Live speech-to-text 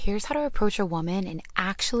Here's how to approach a woman and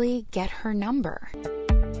actually get her number.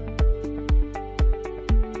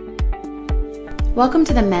 Welcome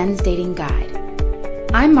to the Men's Dating Guide.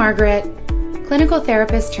 I'm Margaret, clinical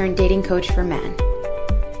therapist turned dating coach for men.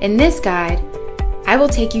 In this guide, I will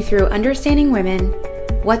take you through understanding women,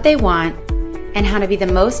 what they want, and how to be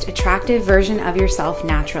the most attractive version of yourself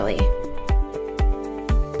naturally.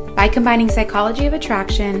 By combining psychology of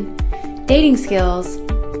attraction, dating skills,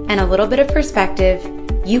 and a little bit of perspective,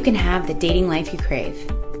 you can have the dating life you crave.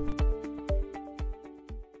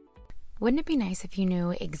 Wouldn't it be nice if you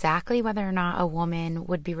knew exactly whether or not a woman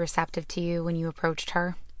would be receptive to you when you approached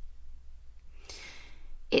her?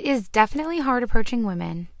 It is definitely hard approaching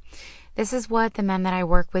women. This is what the men that I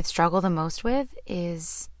work with struggle the most with,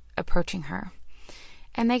 is approaching her.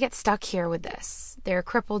 And they get stuck here with this. They're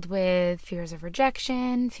crippled with fears of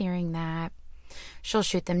rejection, fearing that she'll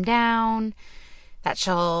shoot them down, that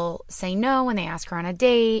she'll say no when they ask her on a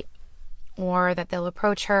date, or that they'll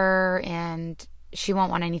approach her and she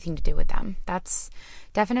won't want anything to do with them. That's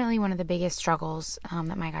definitely one of the biggest struggles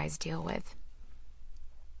that my guys deal with.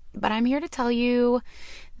 But I'm here to tell you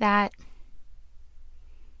that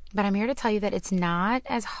it's not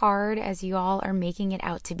as hard as you all are making it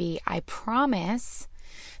out to be. I promise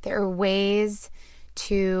there are ways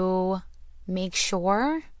to make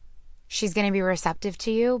sure she's going to be receptive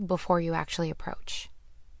to you before you actually approach.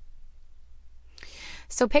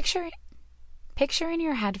 So picture in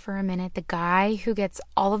your head for a minute the guy who gets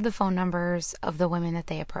all of the phone numbers of the women that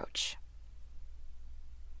they approach.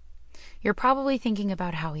 You're probably thinking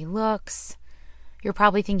about how he looks. You're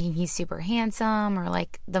probably thinking he's super handsome or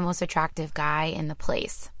like the most attractive guy in the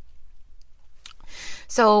place.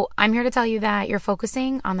 So I'm here to tell you that you're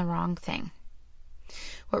focusing on the wrong thing.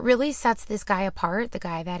 What really sets this guy apart, the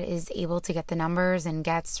guy that is able to get the numbers and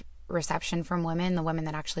gets reception from women, the women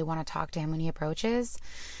that actually want to talk to him when he approaches,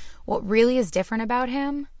 what really is different about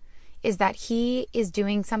him is that he is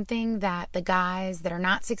doing something that the guys that are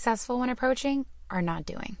not successful when approaching are not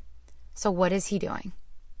doing. So what is he doing?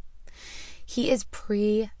 He is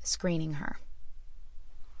pre-screening her.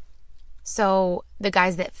 So the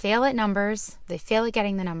guys that fail at numbers, they fail at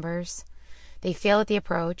getting the numbers, they fail at the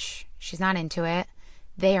approach, she's not into it,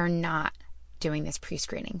 they are not doing this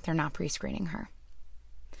pre-screening. They're not pre-screening her.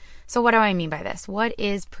 So what do I mean by this? What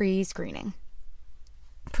is pre-screening?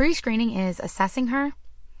 Pre-screening is assessing her,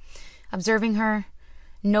 observing her,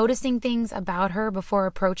 noticing things about her before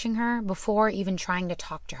approaching her, before even trying to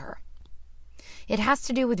talk to her. It has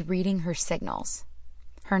to do with reading her signals,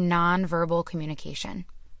 her nonverbal communication.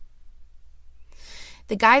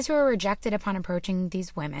 The guys who are rejected upon approaching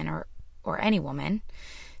these women, or any woman,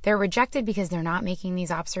 they're rejected because they're not making these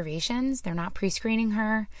observations, they're not pre-screening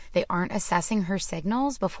her, they aren't assessing her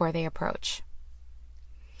signals before they approach.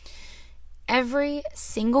 Every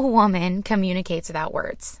single woman communicates without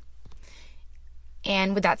words.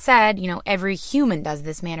 And with that said, every human does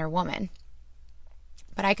this, man or woman.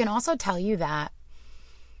 But I can also tell you that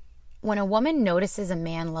when a woman notices a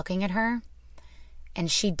man looking at her and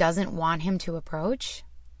she doesn't want him to approach,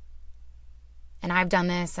 and I've done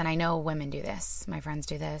this, and I know women do this. My friends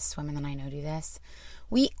do this. Women that I know do this.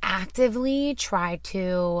 We actively try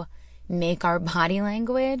to make our body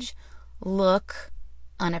language look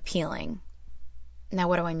unappealing. Now,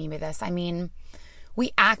 what do I mean by this? I mean, we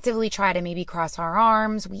actively try to maybe cross our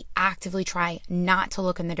arms. We actively try not to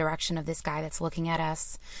look in the direction of this guy that's looking at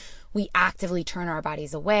us. We actively turn our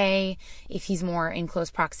bodies away. If he's more in close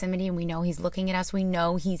proximity and we know he's looking at us, we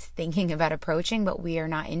know he's thinking about approaching, but we are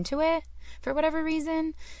not into it for whatever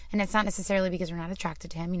reason. And it's not necessarily because we're not attracted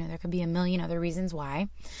to him. There could be a million other reasons why.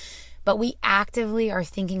 But we actively are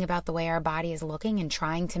thinking about the way our body is looking and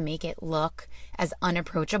trying to make it look as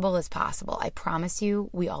unapproachable as possible. I promise you,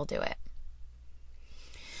 we all do it.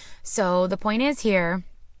 So the point is here,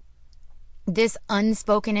 this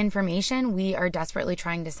unspoken information we are desperately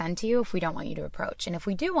trying to send to you if we don't want you to approach. And if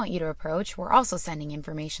we do want you to approach, we're also sending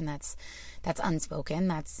information that's unspoken,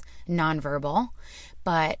 that's nonverbal,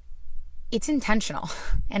 but it's intentional.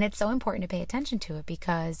 And it's so important to pay attention to it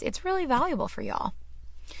because it's really valuable for y'all.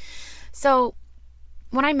 So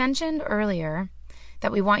when I mentioned earlier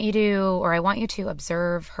that I want you to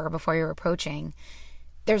observe her before you're approaching,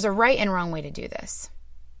 there's a right and wrong way to do this.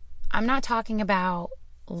 I'm not talking about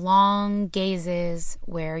long gazes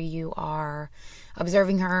where you are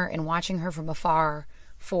observing her and watching her from afar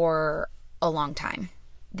for a long time.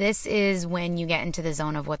 This is when you get into the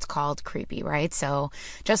zone of what's called creepy, right? So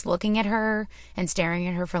just looking at her and staring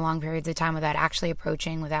at her for long periods of time without actually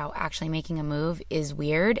approaching, without actually making a move is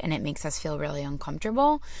weird, and it makes us feel really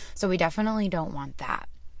uncomfortable. So we definitely don't want that.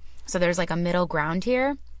 So there's like a middle ground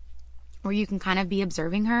here where you can kind of be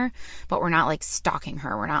observing her, but we're not like stalking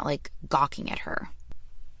her. We're not like gawking at her.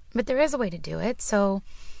 But there is a way to do it. So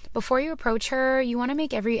before you approach her, you want to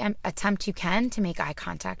make every attempt you can to make eye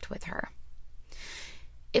contact with her.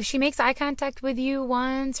 If she makes eye contact with you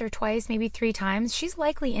once or twice, maybe 3 times, she's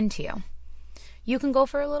likely into you. You can go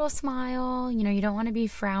for a little smile. You don't want to be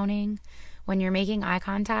frowning when you're making eye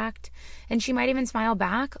contact. And she might even smile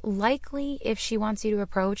back. Likely, if she wants you to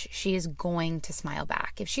approach, she is going to smile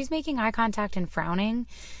back. If she's making eye contact and frowning,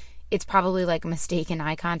 it's probably like mistaken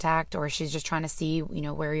eye contact, or she's just trying to see,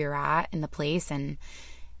 where you're at in the place and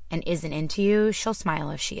isn't into you. She'll smile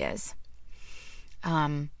if she is.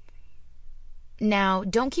 Now,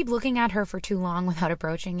 don't keep looking at her for too long without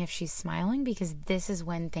approaching if she's smiling, because this is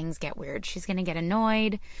when things get weird. She's going to get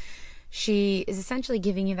annoyed. She is essentially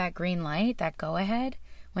giving you that green light, that go ahead.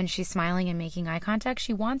 When she's smiling and making eye contact,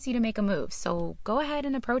 she wants you to make a move. So go ahead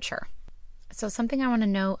and approach her. So something I want to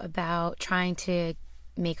know about trying to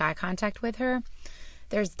make eye contact with her,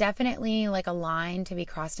 there's definitely like a line to be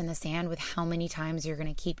crossed in the sand with how many times you're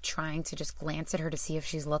going to keep trying to just glance at her to see if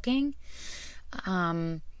she's looking.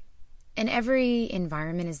 And every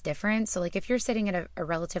environment is different. So like if you're sitting at a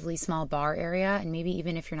relatively small bar area, and maybe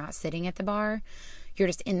even if you're not sitting at the bar, you're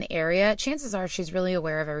just in the area, chances are she's really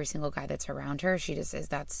aware of every single guy that's around her. She just is.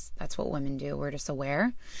 That's what women do. We're just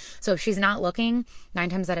aware. So if she's not looking, 9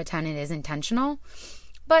 times out of 10, it is intentional.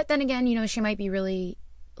 But then again, she might be really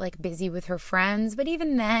like busy with her friends. But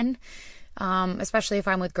even then, especially if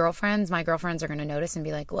I'm with girlfriends, my girlfriends are going to notice and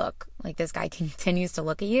be like, look, like this guy continues to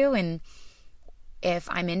look at you. And if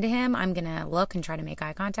I'm into him, I'm going to look and try to make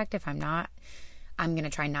eye contact. If I'm not, I'm going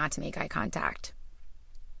to try not to make eye contact.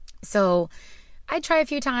 So I'd try a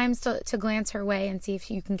few times to glance her way and see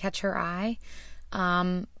if you can catch her eye.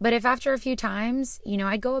 But if after a few times,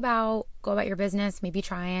 I'd go about your business, maybe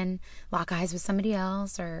try and lock eyes with somebody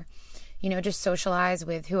else, or, just socialize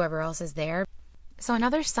with whoever else is there. So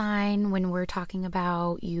another sign when we're talking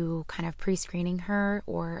about you kind of pre-screening her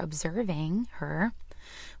or observing her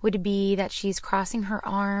would be that she's crossing her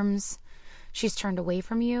arms, she's turned away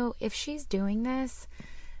from you. If she's doing this,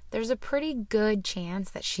 there's a pretty good chance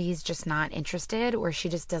that she's just not interested, or she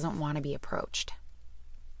just doesn't want to be approached.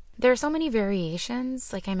 There are so many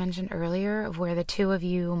variations, like I mentioned earlier, of where the two of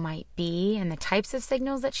you might be and the types of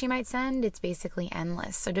signals that she might send. It's basically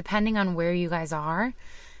endless. So depending on where you guys are,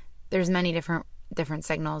 there's many different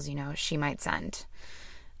signals, she might send.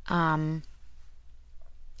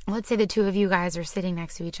 Let's say the two of you guys are sitting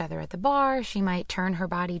next to each other at the bar. She might turn her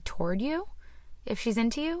body toward you if she's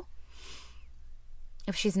into you.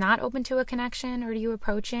 If she's not open to a connection or to you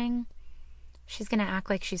approaching, she's going to act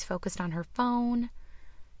like she's focused on her phone.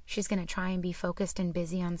 She's going to try and be focused and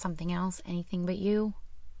busy on something else, anything but you.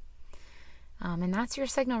 And that's your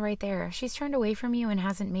signal right there. If she's turned away from you and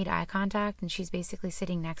hasn't made eye contact and she's basically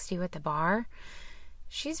sitting next to you at the bar,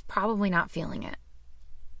 she's probably not feeling it.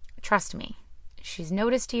 Trust me. She's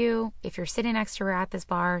noticed you. If you're sitting next to her at this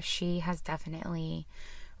bar, she has definitely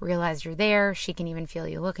realized you're there. She can even feel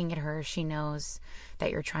you looking at her. She knows that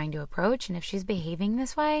you're trying to approach. And if she's behaving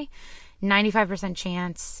this way, 95%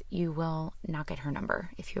 chance you will not get her number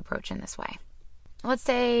if you approach in this way. Let's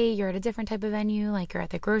say you're at a different type of venue, like you're at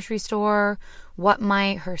the grocery store. What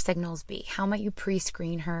might her signals be? How might you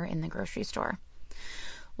pre-screen her in the grocery store?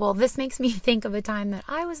 Well, this makes me think of a time that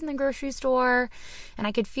I was in the grocery store and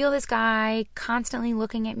I could feel this guy constantly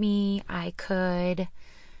looking at me. I could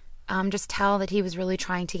just tell that he was really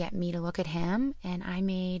trying to get me to look at him, and I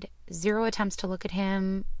made 0 attempts to look at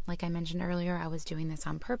him. Like I mentioned earlier, I was doing this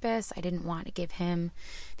on purpose. I didn't want to give him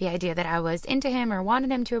the idea that I was into him or wanted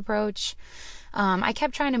him to approach. I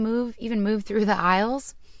kept trying to move through the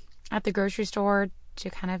aisles at the grocery store to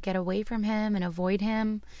kind of get away from him and avoid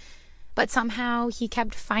him. But somehow he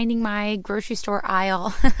kept finding my grocery store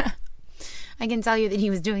aisle. I can tell you that he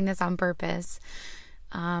was doing this on purpose.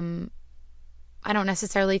 I don't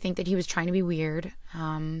necessarily think that he was trying to be weird,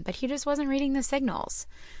 but he just wasn't reading the signals.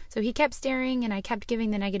 So he kept staring, and I kept giving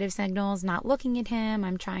the negative signals, not looking at him.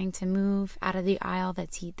 I'm trying to move out of the aisle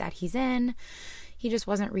that he's in. He just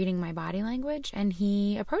wasn't reading my body language, and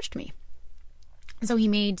he approached me. So he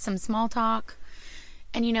made some small talk.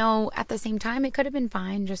 And, at the same time, it could have been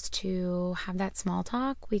fine just to have that small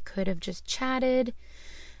talk. We could have just chatted.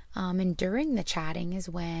 And during the chatting is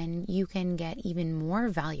when you can get even more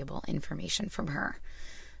valuable information from her.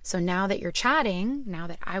 So now that you're chatting, now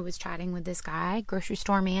that I was chatting with this guy, grocery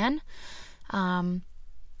store man,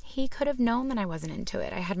 he could have known that I wasn't into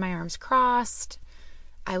it. I had my arms crossed.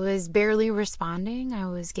 I was barely responding. I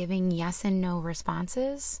was giving yes and no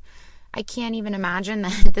responses. I can't even imagine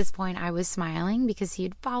that at this point I was smiling because he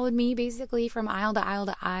had followed me basically from aisle to aisle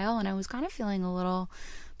to aisle, and I was kind of feeling a little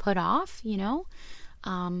put off,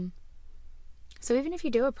 So even if you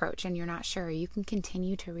do approach and you're not sure, you can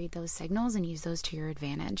continue to read those signals and use those to your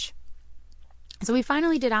advantage. So we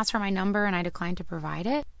finally did ask for my number, and I declined to provide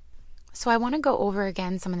it. So I want to go over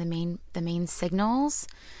again some of the main signals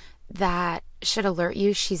that should alert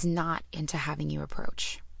you she's not into having you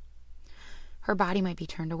approach. Her body might be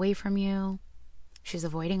turned away from you. She's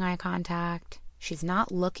avoiding eye contact. She's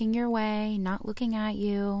not looking your way, not looking at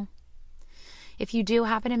you. If you do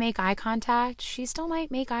happen to make eye contact, she still might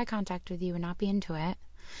make eye contact with you and not be into it,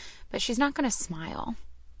 but she's not going to smile.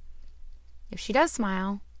 If she does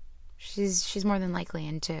smile, she's more than likely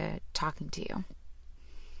into talking to you.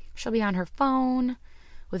 She'll be on her phone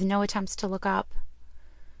with no attempts to look up.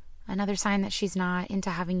 Another sign that she's not into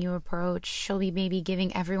having you approach, she'll be maybe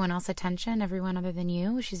giving everyone else attention, everyone other than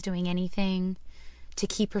you. She's doing anything to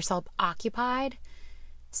keep herself occupied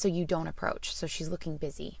so you don't approach. So she's looking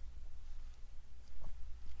busy.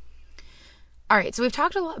 All right, so we've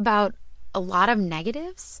talked about a lot of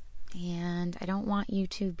negatives, and I don't want you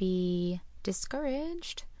to be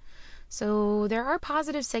discouraged. So there are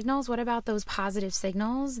positive signals. What about those positive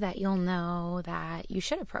signals that you'll know that you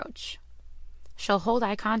should approach? She'll hold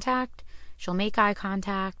eye contact. She'll make eye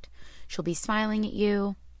contact. She'll be smiling at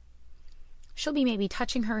you. She'll be maybe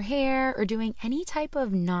touching her hair or doing any type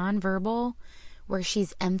of nonverbal where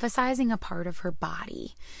she's emphasizing a part of her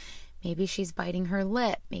body. Maybe she's biting her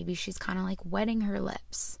lip. Maybe she's kind of like wetting her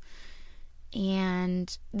lips.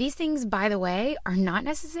 And these things, by the way, are not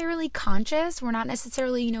necessarily conscious. We're not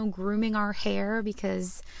necessarily, grooming our hair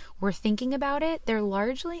because we're thinking about it. They're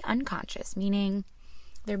largely unconscious, meaning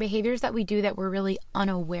they're behaviors that we do that we're really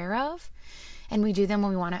unaware of. And we do them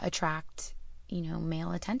when we want to attract,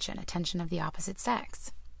 male attention of the opposite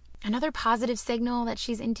sex. Another positive signal that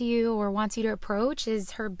she's into you or wants you to approach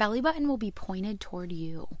is her belly button will be pointed toward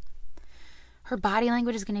you. Her body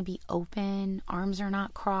language is going to be open. Arms are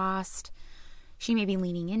not crossed. She may be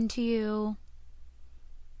leaning into you.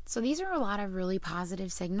 So these are a lot of really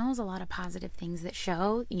positive signals, a lot of positive things that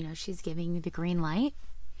show, she's giving you the green light.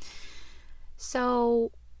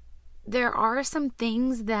 So there are some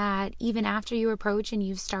things that even after you approach and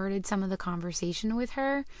you've started some of the conversation with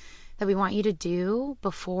her that we want you to do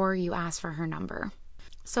before you ask for her number.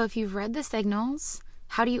 So if you've read the signals,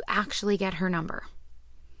 how do you actually get her number?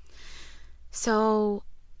 So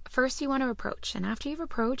first you want to approach, and after you've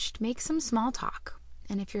approached, make some small talk.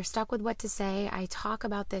 And if you're stuck with what to say, I talk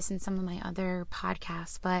about this in some of my other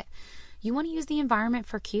podcasts, but you want to use the environment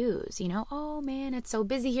for cues, oh man, it's so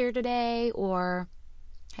busy here today, or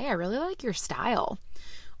hey, I really like your style,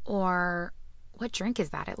 or what drink is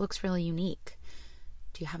that? It looks really unique.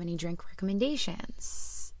 Do you have any drink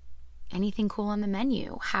recommendations? Anything cool on the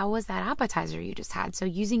menu? How was that appetizer you just had? So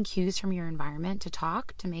using cues from your environment to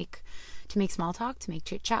talk, to make small talk, to make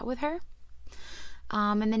chit chat with her.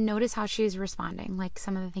 And then notice how she's responding. Like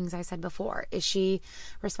some of the things I said before. Is she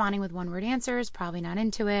responding with one-word answers? Probably not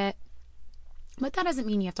into it. But that doesn't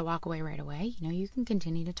mean you have to walk away right away. You can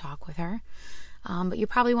continue to talk with her. But you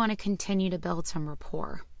probably want to continue to build some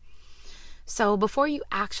rapport. So before you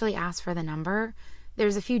actually ask for the number,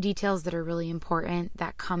 there's a few details that are really important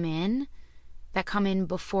that come in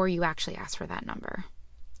before you actually ask for that number.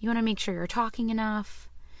 You want to make sure you're talking enough,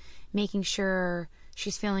 making sure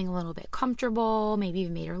she's feeling a little bit comfortable, maybe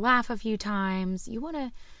you've made her laugh a few times. You want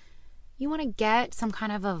to get some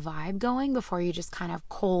kind of a vibe going before you just kind of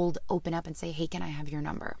cold open up and say, hey, can I have your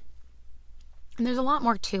number? And there's a lot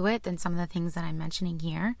more to it than some of the things that I'm mentioning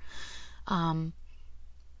here.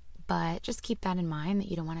 But just keep that in mind, that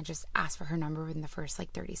you don't want to just ask for her number within the first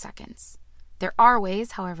 30 seconds. There are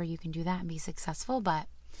ways, however, you can do that and be successful, but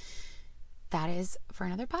that is for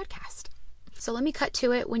another podcast. So let me cut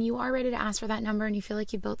to it. When you are ready to ask for that number and you feel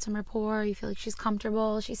like you've built some rapport, you feel like she's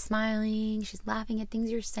comfortable, she's smiling, she's laughing at things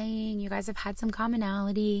you're saying, you guys have had some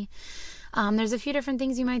commonality, there's a few different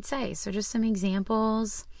things you might say. So just some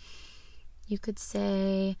examples. You could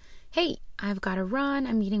say, hey, I've got to run.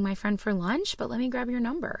 I'm meeting my friend for lunch, but let me grab your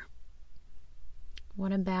number.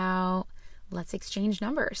 What about, let's exchange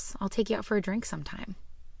numbers. I'll take you out for a drink sometime.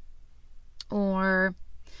 Or,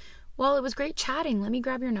 well, it was great chatting. Let me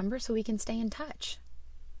grab your number so we can stay in touch.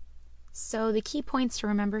 So the key points to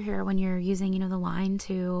remember here when you're using, the line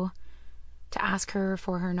to ask her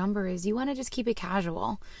for her number is you want to just keep it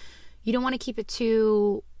casual. You don't want to keep it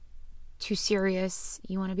too serious.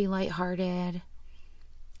 You want to be lighthearted.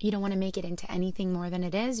 You don't want to make it into anything more than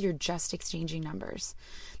it is. You're just exchanging numbers.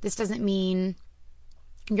 This doesn't mean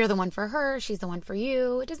You're the one for her, she's the one for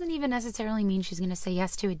you. It doesn't even necessarily mean she's going to say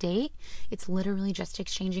yes to a date. It's literally just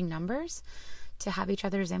exchanging numbers to have each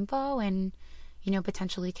other's info and,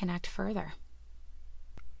 potentially connect further.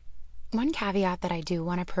 One caveat that I do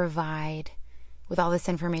want to provide with all this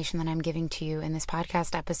information that I'm giving to you in this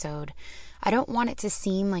podcast episode, I don't want it to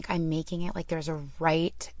seem like I'm making it like there's a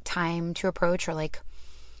right time to approach, or like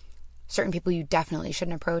certain people you definitely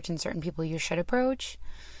shouldn't approach and certain people you should approach.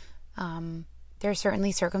 There are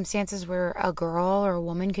certainly circumstances where a girl or a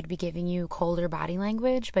woman could be giving you colder body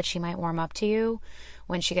language, but she might warm up to you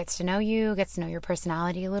when she gets to know you, gets to know your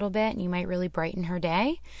personality a little bit, and you might really brighten her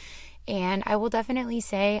day. And I will definitely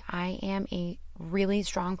say I am a really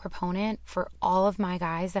strong proponent for all of my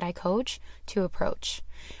guys that I coach to approach.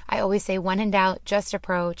 I always say, when in doubt, just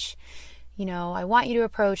approach. I want you to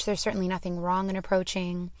approach. There's certainly nothing wrong in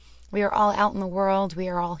approaching. We are all out in the world. We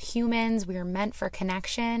are all humans. We are meant for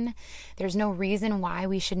connection. There's no reason why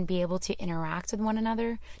we shouldn't be able to interact with one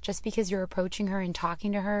another. Just because you're approaching her and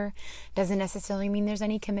talking to her doesn't necessarily mean there's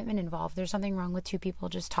any commitment involved. There's nothing wrong with two people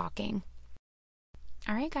just talking.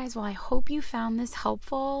 All right, guys. Well, I hope you found this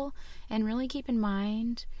helpful, and really keep in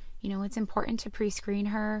mind, it's important to pre-screen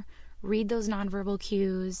her, read those nonverbal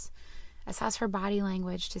cues, assess her body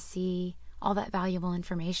language to see all that valuable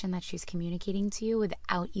information that she's communicating to you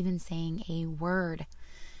without even saying a word.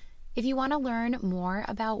 If you want to learn more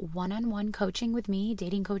about one-on-one coaching with me,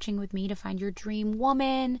 dating coaching with me to find your dream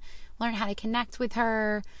woman, learn how to connect with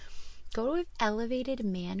her, go to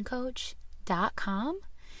elevatedmancoach.com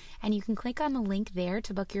and you can click on the link there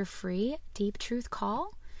to book your free Deep Truth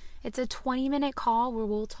call. It's a 20-minute call where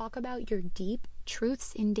we'll talk about your deep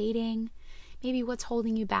truths in dating, maybe what's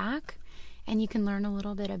holding you back, and you can learn a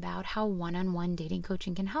little bit about how one-on-one dating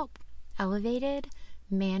coaching can help.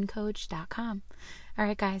 elevatedmancoach.com. All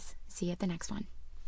right, guys. See you at the next one.